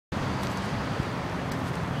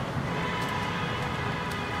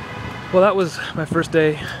Well, that was my first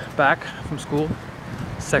day back from school.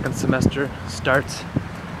 Second semester starts.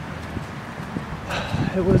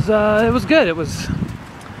 It was good. It was,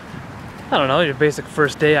 I don't know, your basic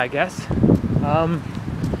first day, I guess.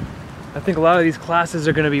 I think a lot of these classes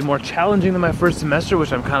are going to be more challenging than my first semester,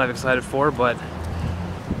 which I'm kind of excited for, but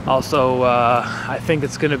also I think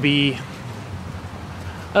it's going to be,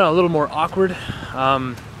 I don't know, a little more awkward.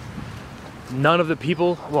 None of the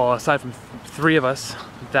people, well, aside from 3 of us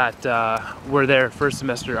that were there first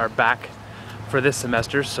semester, are back for this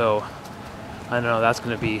semester, so I don't know, that's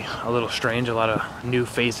going to be a little strange, a lot of new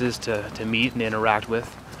faces to meet and interact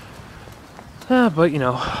with. But you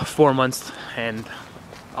know, 4 months and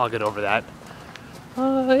I'll get over that.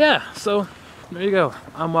 Yeah, so there you go.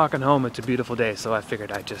 I'm walking home. It's a beautiful day, so I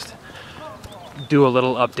figured I'd just do a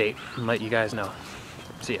little update and let you guys know.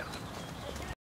 See ya.